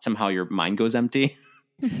spot, somehow your mind goes empty.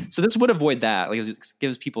 So this would avoid that. Like, it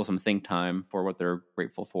gives people some think time for what they're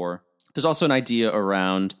grateful for. There's also an idea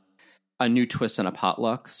around a new twist on a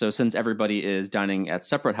potluck. So since everybody is dining at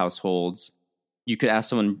separate households, you could ask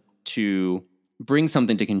someone to bring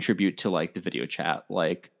something to contribute to like the video chat.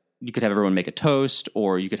 Like, you could have everyone make a toast,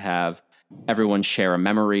 or you could have everyone share a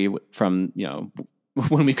memory from,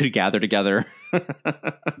 when we could gather together.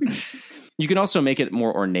 You can also make it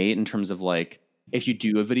more ornate in terms of like, if you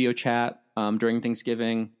do a video chat during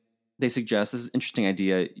Thanksgiving, they suggest, this is an interesting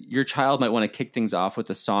idea, your child might want to kick things off with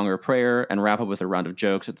a song or prayer and wrap up with a round of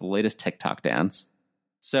jokes with the latest TikTok dance.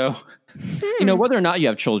 So, whether or not you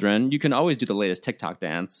have children, you can always do the latest TikTok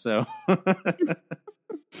dance. So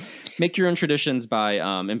make your own traditions by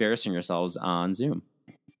embarrassing yourselves on Zoom.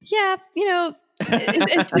 Yeah,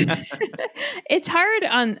 it's hard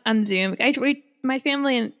on Zoom. My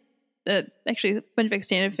family and actually a bunch of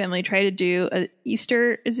extended family try to do an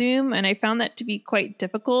Easter Zoom, and I found that to be quite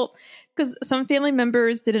difficult because some family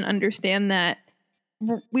members didn't understand that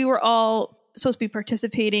we were all supposed to be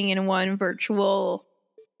participating in one virtual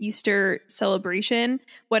Easter celebration.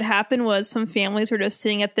 What happened was some families were just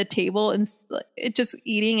sitting at the table and just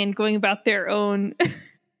eating and going about their own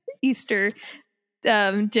Easter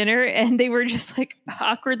dinner, and they were just like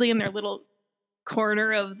awkwardly in their little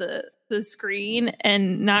corner of the screen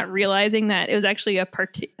and not realizing that it was actually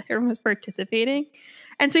everyone was participating.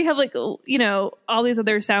 And so you have like, all these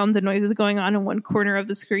other sounds and noises going on in one corner of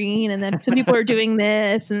the screen. And then some people are doing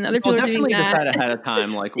this and other people are doing that. Definitely decide ahead of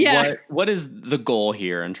time, like what is the goal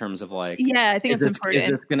here in terms of like, I think it's important.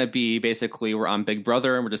 Is this going to be basically we're on Big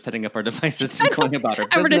Brother and we're just setting up our devices and going about our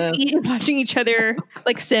business? And we're just watching each other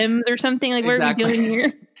like Sims or something. Like, exactly. What are we doing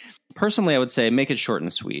here? Personally, I would say make it short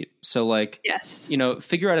and sweet. So like, yes,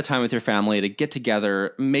 figure out a time with your family to get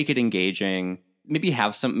together, make it engaging, maybe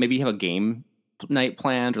have a game night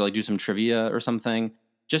planned, or like do some trivia or something,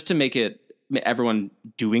 just to make it everyone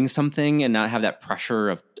doing something and not have that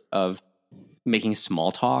pressure of making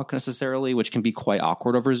small talk necessarily, which can be quite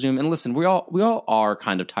awkward over Zoom. And listen, we all are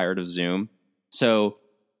kind of tired of Zoom. So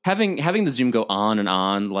having the Zoom go on and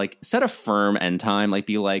on, like set a firm end time, like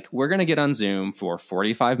be like, we're going to get on Zoom for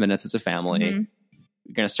 45 minutes as a family. Mm-hmm.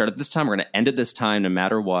 We're going to start at this time. We're going to end at this time, no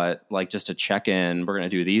matter what, like just to check in. We're going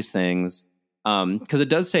to do these things. Cause it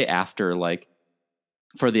does say after, like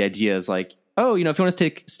for the ideas, like, oh, if you want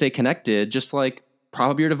to stay connected, just like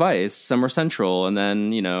prop up your device somewhere central and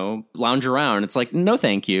then, lounge around. It's like, no,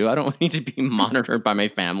 thank you. I don't need to be monitored by my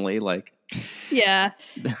family. Like, yeah,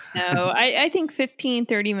 no, I think 15,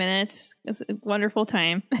 30 minutes is a wonderful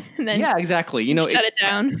time. And then exactly. Shut it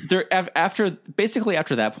down. After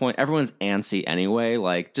that point, everyone's antsy anyway.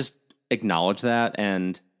 Like, just acknowledge that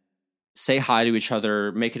and say hi to each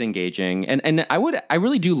other, make it engaging. And I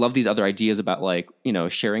really do love these other ideas about like,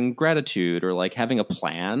 sharing gratitude or like having a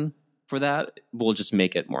plan for that will just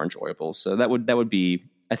make it more enjoyable. So that would be,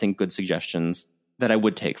 I think, good suggestions that I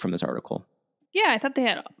would take from this article. Yeah, I thought they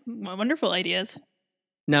had wonderful ideas.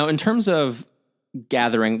 Now, in terms of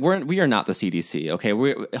gathering, we are not the CDC, okay?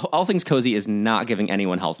 All Things Cozy is not giving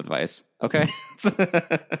anyone health advice, okay?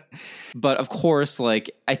 But of course,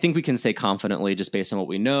 like, I think we can say confidently, just based on what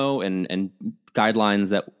we know and guidelines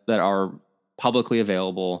that are publicly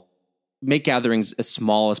available, make gatherings as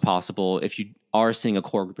small as possible. If you are seeing a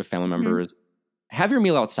core group of family members, have your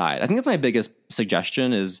meal outside. I think that's my biggest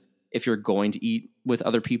suggestion is if you're going to eat with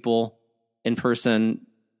other people in person,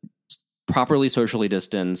 properly socially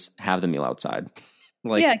distance, have the meal outside.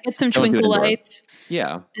 Like, get some twinkle lights.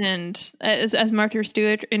 Yeah. And as Martha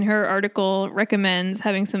Stewart in her article recommends,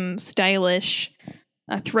 having some stylish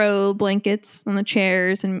throw blankets on the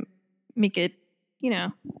chairs and make it,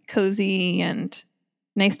 cozy and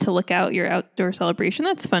nice to look out your outdoor celebration.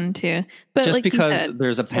 That's fun too. But just like because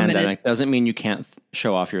there's a pandemic doesn't mean you can't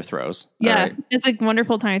show off your throws. Yeah. Right? It's a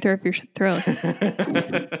wonderful time to throw off your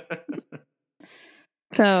throws.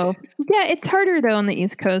 So, it's harder, though, on the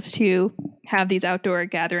East Coast to have these outdoor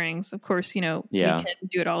gatherings. Of course, we can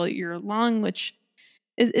do it all year long, which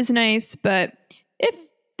is nice. But if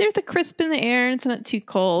there's a crisp in the air and it's not too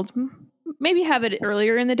cold, maybe have it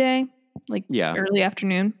earlier in the day, like early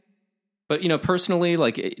afternoon. But, personally,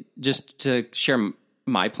 like just to share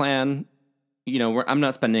my plan, I'm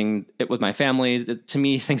not spending it with my family. To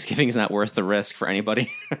me, Thanksgiving is not worth the risk for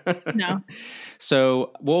anybody. No.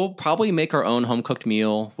 So we'll probably make our own home cooked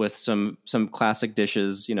meal with some classic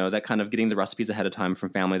dishes, that kind of getting the recipes ahead of time from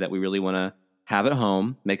family that we really want to have at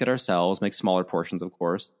home, make it ourselves, make smaller portions, of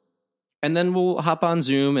course. And then we'll hop on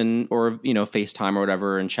Zoom or FaceTime or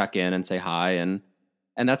whatever and check in and say hi. And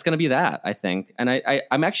that's going to be that, I think. And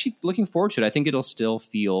I'm actually looking forward to it. I think it'll still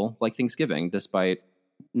feel like Thanksgiving despite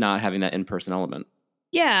not having that in-person element.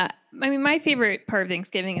 Yeah. I mean, my favorite part of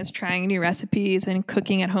Thanksgiving is trying new recipes and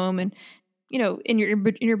cooking at home and, in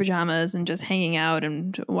your pajamas and just hanging out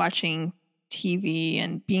and watching TV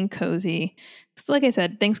and being cozy. So like I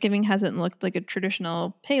said, Thanksgiving hasn't looked like a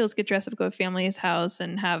traditional, hey, let's get dressed up, go to family's house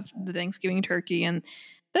and have the Thanksgiving turkey. And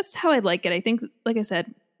that's how I like it. I think, like I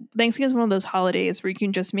said, Thanksgiving is one of those holidays where you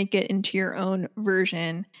can just make it into your own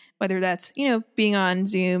version, whether that's, being on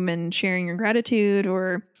Zoom and sharing your gratitude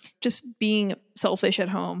or just being selfish at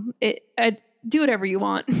home. Do whatever you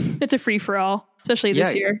want. It's a free for all, especially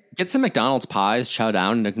this year. Get some McDonald's pies, chow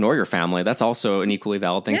down, and ignore your family. That's also an equally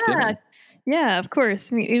valid Thanksgiving. Yeah, of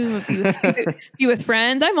course. I mean, even if you with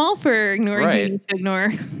friends, I'm all for ignoring who you need to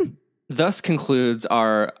ignore. Thus concludes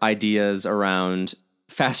our ideas around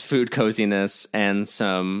fast food coziness and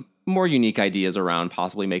some more unique ideas around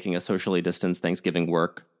possibly making a socially distanced Thanksgiving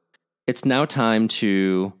work. It's now time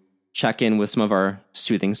to check in with some of our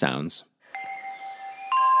soothing sounds.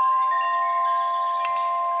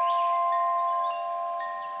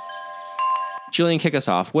 Jillian, kick us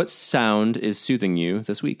off. What sound is soothing you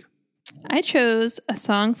this week? I chose A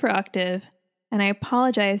Song for Octave, and I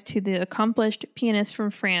apologize to the accomplished pianist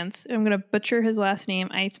from France. I'm going to butcher his last name.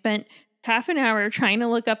 I spent half an hour trying to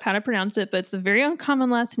look up how to pronounce it, but it's a very uncommon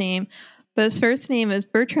last name. But his first name is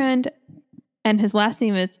Bertrand, and his last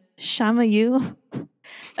name is Chamayou.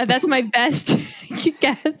 That's my best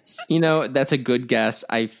guess. That's a good guess.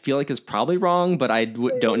 I feel like it's probably wrong, but I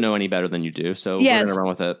don't know any better than you do, so we're going to run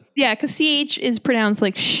with it. Yeah, because CH is pronounced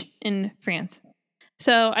like sh in France.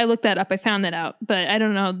 So I looked that up. I found that out, but I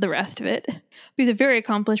don't know the rest of it. He's a very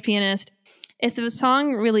accomplished pianist. It's a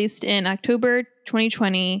song released in October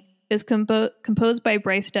 2020. It was composed by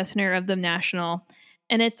Bryce Dessner of The National.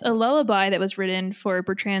 And it's a lullaby that was written for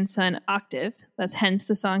Bertrand's son, Octave. That's hence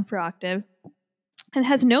the song for Octave. And it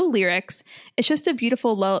has no lyrics. It's just a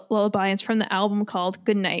beautiful lullaby. It's from the album called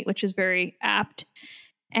Good Night, which is very apt.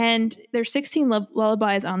 And there's 16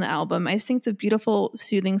 lullabies on the album. I just think it's a beautiful,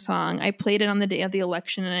 soothing song. I played it on the day of the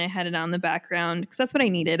election and I had it on in the background because that's what I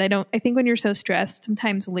needed. I think when you're so stressed,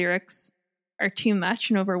 sometimes lyrics are too much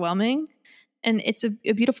and overwhelming. And it's a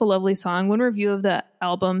beautiful, lovely song. One review of the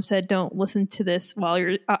album said, don't listen to this while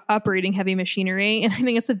you're operating heavy machinery. And I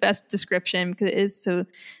think it's the best description because it is so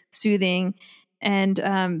soothing.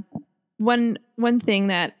 And one thing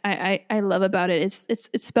that I love about it is it's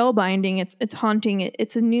spellbinding. It's haunting.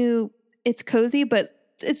 It's cozy, but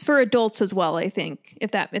it's for adults as well, I think,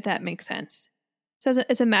 if that makes sense. So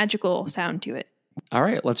it's a magical sound to it. All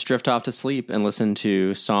right, let's drift off to sleep and listen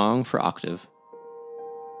to Song for Octave.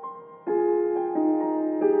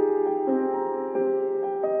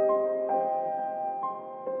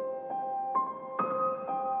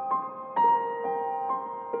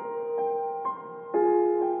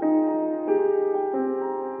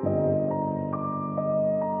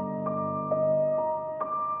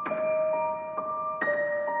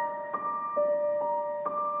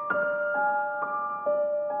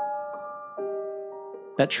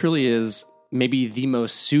 That truly is maybe the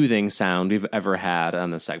most soothing sound we've ever had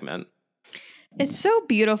on this segment. It's so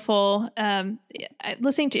beautiful.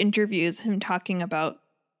 Listening to interviews, him talking about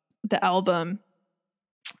the album,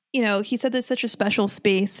 he said there's such a special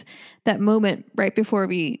space, that moment right before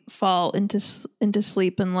we fall into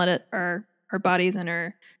sleep and let our bodies and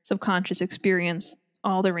our subconscious experience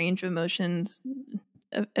all the range of emotions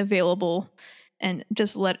available, and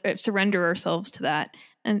just surrender ourselves to that.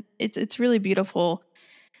 And it's really beautiful.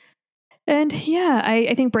 And yeah,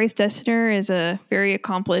 I think Bryce Dessner is a very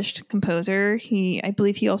accomplished composer. I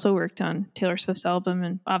believe he also worked on Taylor Swift's album,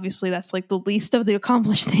 and obviously that's like the least of the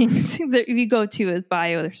accomplished things that if you go to his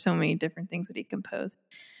bio, there's so many different things that he composed.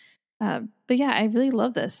 But yeah, I really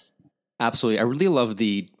love this. Absolutely. I really love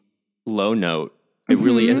the low note. It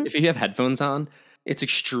really is. If you have headphones on, it's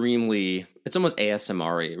almost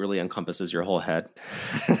ASMR. It really encompasses your whole head.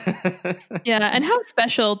 Yeah, and how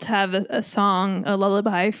special to have a song, a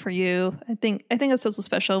lullaby for you. I think it's also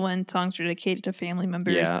special when songs are dedicated to family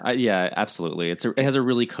members. Yeah, absolutely. It has a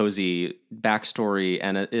really cozy backstory,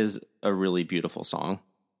 and it is a really beautiful song.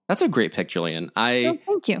 That's a great pick, Julian. Oh,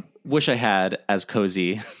 thank you. Wish I had as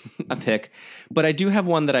cozy a pick, but I do have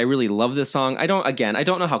one that I really love this song. I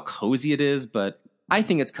don't know how cozy it is, but I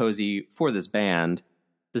think it's cozy for this band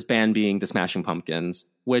being the Smashing Pumpkins,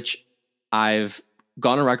 which I've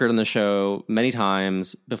gone on record on the show many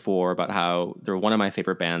times before about how they're one of my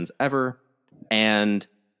favorite bands ever. And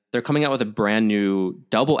they're coming out with a brand new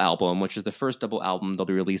double album, which is the first double album they'll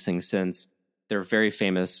be releasing since their very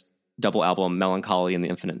famous double album, Melancholy and the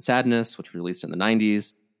Infinite Sadness, which was released in the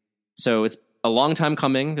 90s. So it's a long time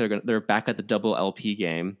coming. They're back at the double LP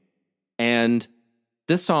game. And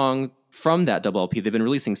this song from that double LP, they've been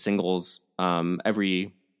releasing singles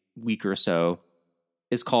every week or so,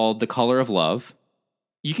 is called The Color of Love.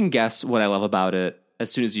 You can guess what I love about it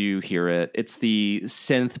as soon as you hear it. It's the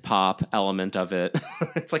synth pop element of it.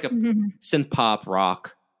 It's like a synth pop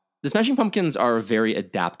rock. The Smashing Pumpkins are a very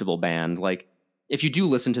adaptable band. Like, if you do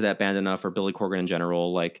listen to that band enough, or Billy Corgan in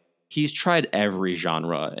general, like, he's tried every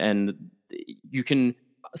genre, and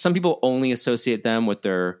some people only associate them with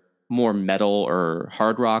their more metal or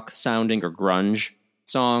hard rock sounding or grunge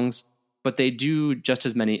songs, but they do just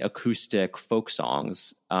as many acoustic folk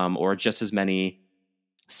songs, or just as many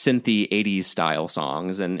synthy 80s style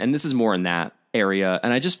songs. And this is more in that area.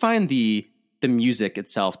 And I just find the music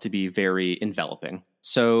itself to be very enveloping.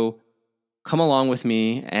 So come along with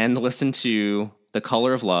me and listen to The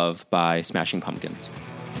Color of Love by Smashing Pumpkins.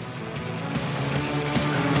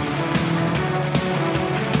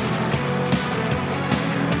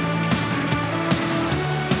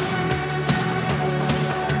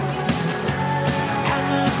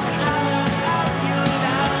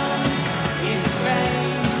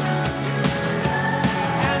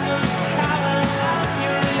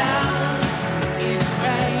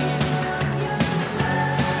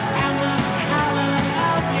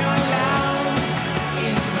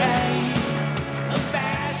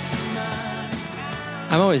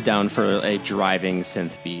 I'm always down for a driving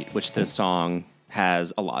synth beat, which this song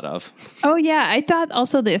has a lot of. Oh, yeah. I thought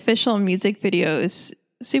also the official music video is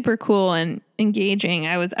super cool and engaging.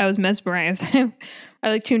 I was mesmerized. I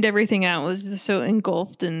like tuned everything out. Was just so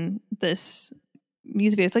engulfed in this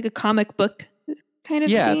music video. It's like a comic book kind of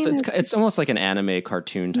scene. It's almost like an anime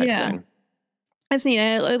cartoon type thing. That's neat.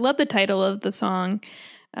 I love the title of the song.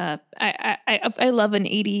 I love an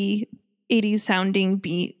 80s sounding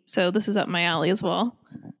beat, so this is up my alley as well.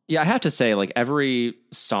 Yeah, I have to say, like, every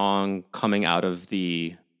song coming out of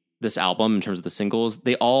this album in terms of the singles,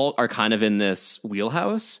 they all are kind of in this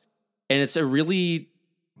wheelhouse, and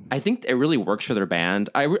I think it really works for their band.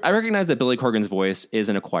 I recognize that Billy Corgan's voice is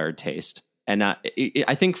an acquired taste, and I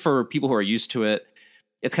think for people who are used to it,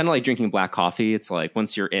 it's kind of like drinking black coffee. It's like,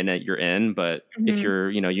 once you're in it, you're in, but if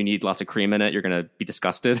you need lots of cream in it, you're going to be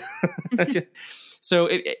disgusted. So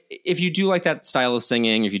if you do like that style of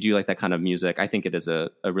singing, if you do like that kind of music, I think it is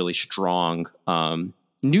a really strong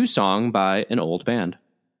new song by an old band.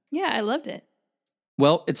 Yeah, I loved it.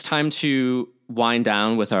 Well, it's time to wind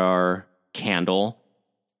down with our candle.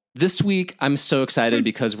 This week, I'm so excited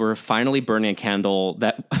because we're finally burning a candle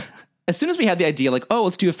that as soon as we had the idea, like, oh,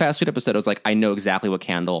 let's do a fast food episode, I was like, I know exactly what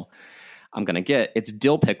candle I'm going to get. It's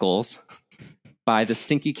Dill Pickles by the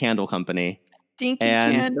Stinky Candle Company. Stinky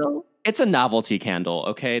Candle? It's a novelty candle,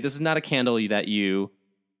 okay? This is not a candle that you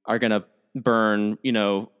are going to burn,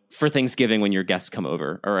 for Thanksgiving when your guests come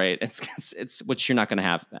over, all right? It's which you're not going to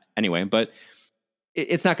have anyway, but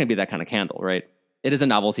it's not going to be that kind of candle, right? It is a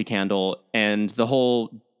novelty candle, and the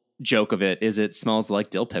whole joke of it is it smells like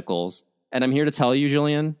dill pickles. And I'm here to tell you,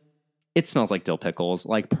 Julian, it smells like dill pickles,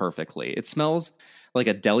 like, perfectly. It smells like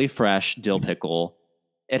a deli fresh dill pickle.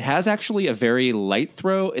 It has actually a very light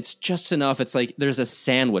throw. It's just enough. It's like there's a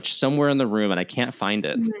sandwich somewhere in the room and I can't find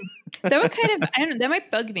it. That would that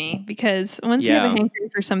might bug me, because once you have a hankering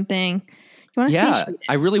for something, you want to satiate it.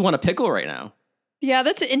 I really want a pickle right now. Yeah,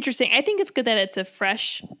 that's interesting. I think it's good that it's a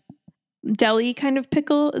fresh deli kind of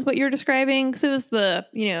pickle is what you're describing, because it was the,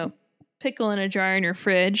 pickle in a jar in your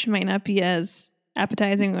fridge might not be as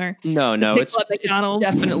appetizing. Or no, it's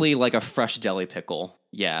definitely like a fresh deli pickle.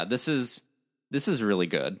 Yeah, this is really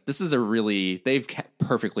good. They've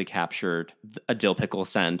perfectly captured a dill pickle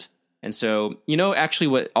scent. And so, actually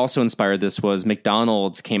what also inspired this was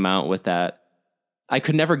McDonald's came out with that. I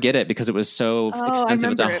could never get it because it was so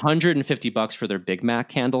expensive. It's $150 for their Big Mac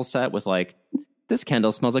candle set with, like, this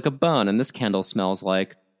candle smells like a bun and this candle smells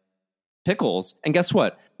like pickles. And guess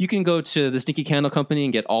what? You can go to the Stinky Candle Company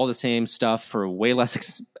and get all the same stuff for way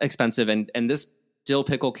less expensive. And this dill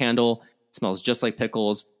pickle candle smells just like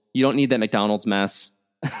pickles. You don't need that McDonald's mess.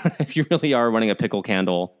 If you really are wanting a pickle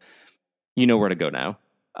candle, you know where to go now.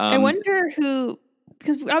 I wonder who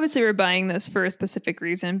because obviously we're buying this for a specific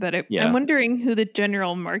reason, but Yeah. I'm wondering who the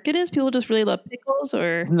general market is. People just really love pickles,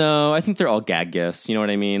 or No, I think they're all gag gifts. You know what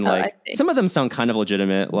I mean? Oh, Like I see. some of them sound kind of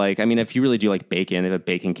legitimate. Like, I mean, if you really do like bacon, they have a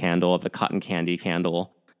bacon candle, have a cotton candy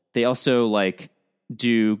candle. They also like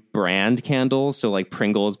do brand candles. So like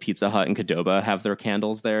Pringles, Pizza Hut, and Qdoba have their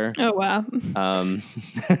candles there. oh wow,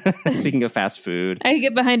 Speaking of fast food, I could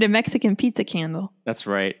get behind a Mexican pizza candle. that's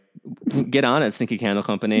right. Get on it, Stinky Candle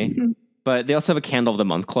Company. But they also have a Candle of the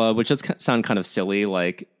Month Club, which does sound kind of silly,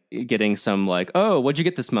 like getting some like, oh, what'd you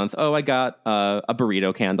get this month? Oh, I got a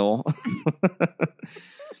burrito candle.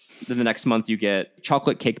 Then the next month you get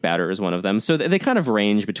chocolate cake batter is one of them. So they kind of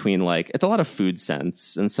range between like, it's a lot of food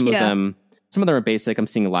scents, and some of them are basic. I'm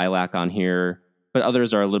seeing lilac on here, but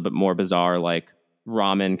others are a little bit more bizarre, like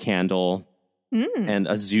ramen candle and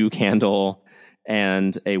a zoo candle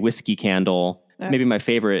and a whiskey candle. Maybe my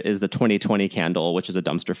favorite is the 2020 candle, which is a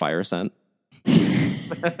dumpster fire scent.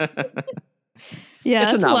 Yeah,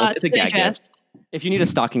 it's a that's novel. lot It's a to gag digest. gift. If you need a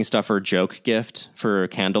stocking stuffer joke gift for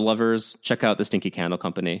candle lovers, check out the Stinky Candle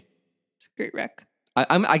Company. It's a great rec.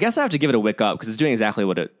 I guess I have to give it a wick up because it's doing exactly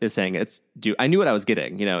what it is saying. I knew what I was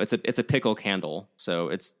getting. You know, it's a pickle candle, so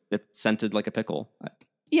it's scented like a pickle.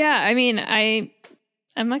 Yeah, I mean,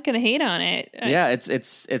 I'm not going to hate on it. Yeah,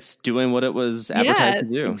 it's doing what it was advertised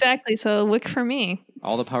to do. Exactly. So wick for me.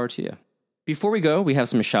 All the power to you. Before we go, we have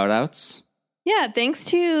some shout outs. Yeah, thanks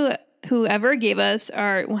to whoever gave us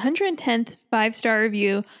our 110th 5-star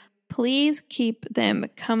review. Please keep them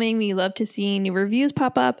coming. We love to see new reviews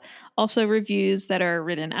pop up. Also reviews that are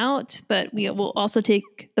written out, but we will also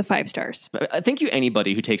take the 5 stars. Thank you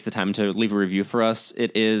anybody who takes the time to leave a review for us.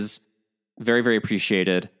 It is very, very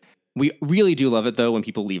appreciated. We really do love it, though, when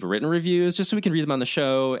people leave written reviews, just so we can read them on the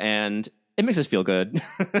show, and it makes us feel good.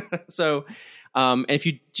 So, if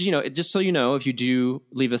just so you know, if you do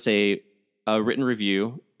leave us a written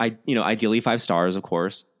review, ideally 5 stars, of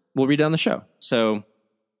course, we'll read it on the show. So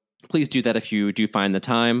please do that if you do find the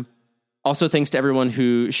time. Also, thanks to everyone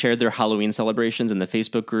who shared their Halloween celebrations in the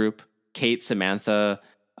Facebook group: Kate, Samantha,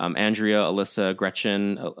 Andrea, Alyssa,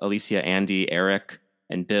 Gretchen, Alicia, Andy, Eric,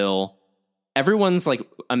 and Bill. Everyone's like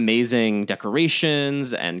amazing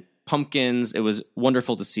decorations and pumpkins. It was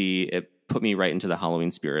wonderful to see. It put me right into the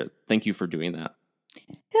Halloween spirit. Thank you for doing that.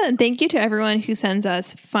 Yeah, and thank you to everyone who sends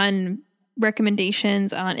us fun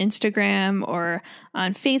recommendations on Instagram or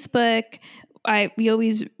on Facebook. We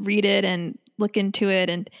always read it and look into it.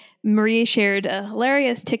 And Marie shared a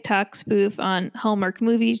hilarious TikTok spoof on Hallmark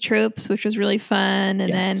movie tropes, which was really fun.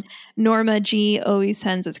 And then Norma G always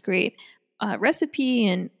sends us great recipe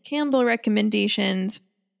and candle recommendations.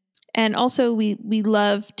 And also we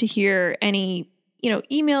love to hear any,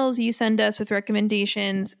 emails you send us with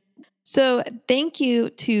recommendations. So thank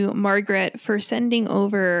you to Margaret for sending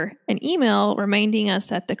over an email reminding us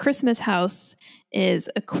that The Christmas House is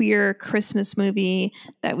a queer Christmas movie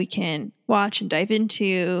that we can watch and dive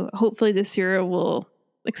into. Hopefully this year we'll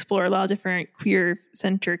explore a lot of different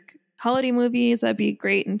queer-centric holiday movies. That'd be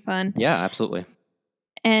great and fun. Yeah, absolutely.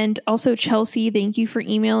 And also, Chelsea, thank you for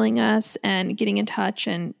emailing us and getting in touch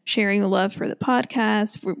and sharing the love for the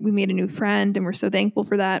podcast. We made a new friend, and we're so thankful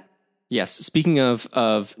for that. Yes. Speaking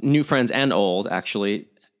of new friends and old, actually,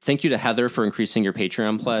 thank you to Heather for increasing your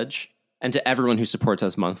Patreon pledge, and to everyone who supports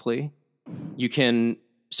us monthly. You can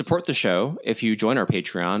support the show if you join our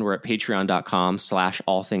Patreon. We're at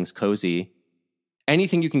patreon.com/allthingscozy.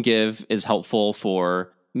 Anything you can give is helpful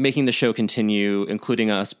for making the show continue, including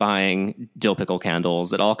us buying dill pickle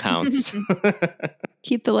candles. It all counts.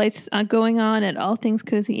 Keep the lights going on at All Things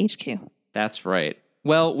Cozy HQ. That's right.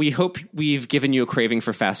 Well, we hope we've given you a craving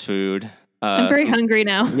for fast food. I'm very hungry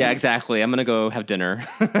now. Yeah, exactly. I'm going to go have dinner.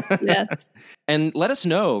 Yes. And let us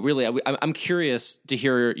know, really. I'm curious to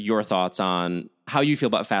hear your thoughts on how you feel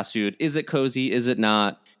about fast food. Is it cozy? Is it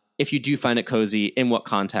not? If you do find it cozy, in what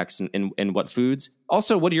context and in what foods?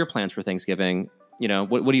 Also, what are your plans for Thanksgiving?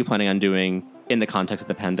 What are you planning on doing in the context of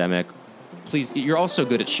the pandemic? Please, you're also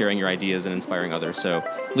good at sharing your ideas and inspiring others, so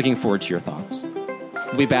looking forward to your thoughts.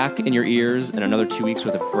 We'll be back in your ears in another 2 weeks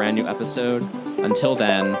with a brand new episode. Until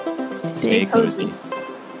then, stay cozy.